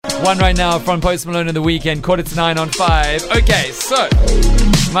One right now from Post Malone in The Weekend, 8:45 on 5. Okay, so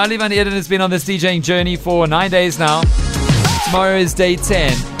Marli van Eden has been on this DJing journey for 9 days now. Tomorrow is day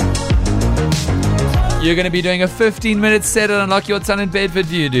 10. You're going to be doing a 15-minute set at Unlock Your Talent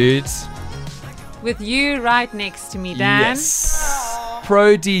Bedfordview, dudes. With you right next to me, Dan. Yes.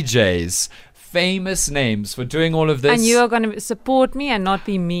 Pro DJs. Famous names for doing all of this. And you are going to support me and not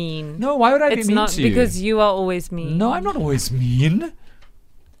be mean. No, why would I be mean to you? Because you are always mean. No, I'm not always mean.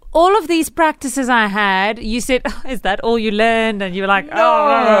 All of these practices I had, you said, is that all you learned? And you were like, No.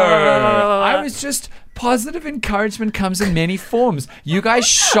 I was just... Positive encouragement comes in many forms. You guys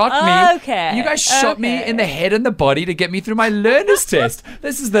shot me. Okay. You guys shot me in the head and the body to get me through my learner's test.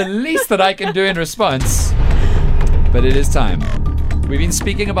 This is the least that I can do in response. But it is time. We've been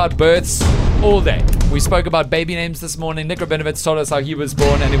speaking about births all day. We spoke about baby names this morning. Nick Rabinovitz told us how he was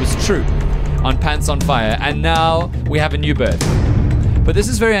born, and it was true on Pants on Fire. And now we have a new birth. But this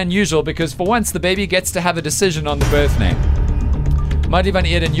is very unusual because for once the baby gets to have a decision on the birth name. Marli van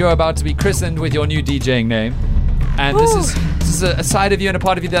Eden, you're about to be christened with your new DJing name. And this is a side of you and a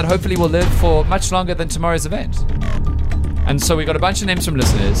part of you that hopefully will live for much longer than tomorrow's event. And so we got a bunch of names from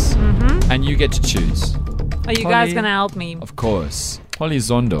listeners, and you get to choose. Are you guys going to help me? Of course. Holly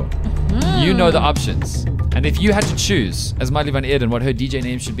Zondo. You know the options. And if you had to choose, as Marli van Eden, what her DJ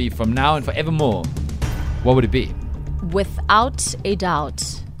name should be from now and forevermore, what would it be? Without a doubt,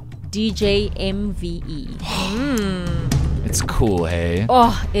 DJ MVE. It's cool, hey?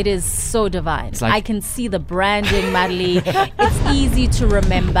 Oh, it is so divine. Like, I can see the branding, Marli. It's easy to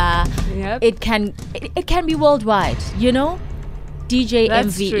remember. Yep. It can be worldwide, you know? DJ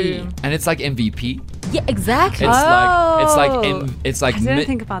That's MVE. true. And it's like MVP. Yeah, exactly. It's I didn't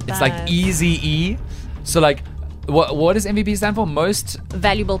think about It's that. like Easy E. So like, what does MVP stand for? Most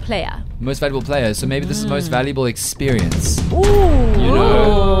valuable player. valuable player. So maybe this is most valuable experience. Ooh. You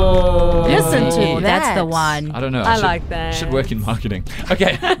know. Listen to that. That's the one. I don't know. I like that. Should work in marketing.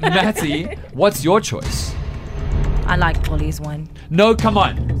 Okay, Matty, what's your choice? I like Polly's one. No, come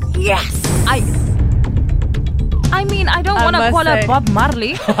on. Yes. I mean, I don't want to must call her say- Bob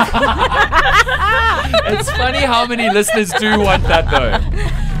Marley. It's funny how many listeners do want that though.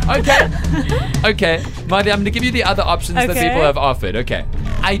 Okay, Marli, I'm going to give you the other options that Okay. people have offered. Okay.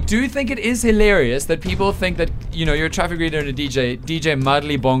 I do think it is hilarious that people think that, you know, you're a traffic reader and a DJ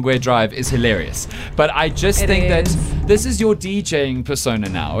Marli Bongwe Drive is hilarious. But I just think that this is your DJing persona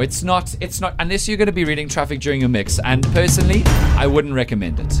now. It's not, unless you're going to be reading traffic during your mix. And personally, I wouldn't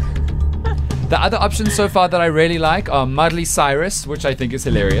recommend it. The other options so far that I really like are Marli Cyrus, which I think is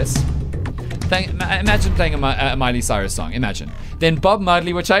hilarious. Imagine playing a Miley Cyrus song. Imagine. Then Bob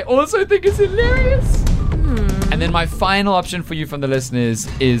Marley, which I also think is hilarious. And then my final option for you from the listeners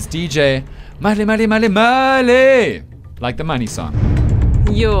is DJ Marli, Marli, Marli, Marli. Like the money song.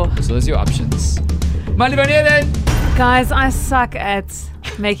 Yo. So those are your options. Marli van Eden. Guys, I suck at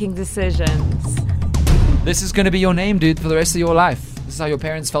making decisions. This is going to be your name, dude, for the rest of your life. This is how your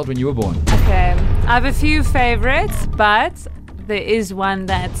parents felt when you were born. Okay. I have a few favorites, but there is one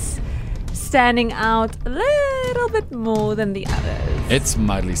that's standing out a little bit more than the others. It's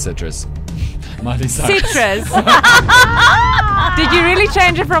Marli Citrus. Miley Cyrus. Citrus. Did you really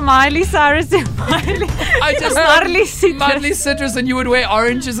change it from Miley Cyrus to Miley? I just Marli Citrus. Marli Citrus, and you would wear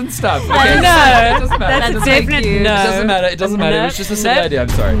oranges and stuff. No, Okay, so it doesn't matter. that's a definite no. It doesn't matter. It doesn't matter. It was just a silly idea. I'm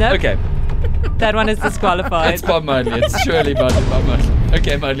sorry. Nope. Okay. That one is disqualified. It's Bob Marley. It's surely Bob Marley.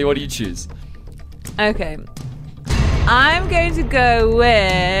 Okay, Marley, what do you choose? Okay. I'm going to go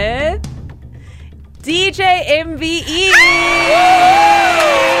with DJ MVE.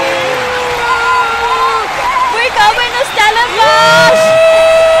 We're going to Stellenbosch.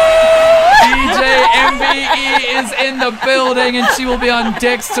 DJ MVE is in the building, and she will be on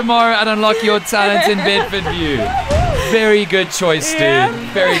decks tomorrow at Unlock Your Talent in Bedfordview. Very good choice, dude.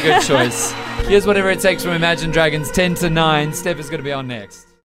 Very good choice. Here's Whatever It Takes from Imagine Dragons, 10 to 9. Steph is going to be on next.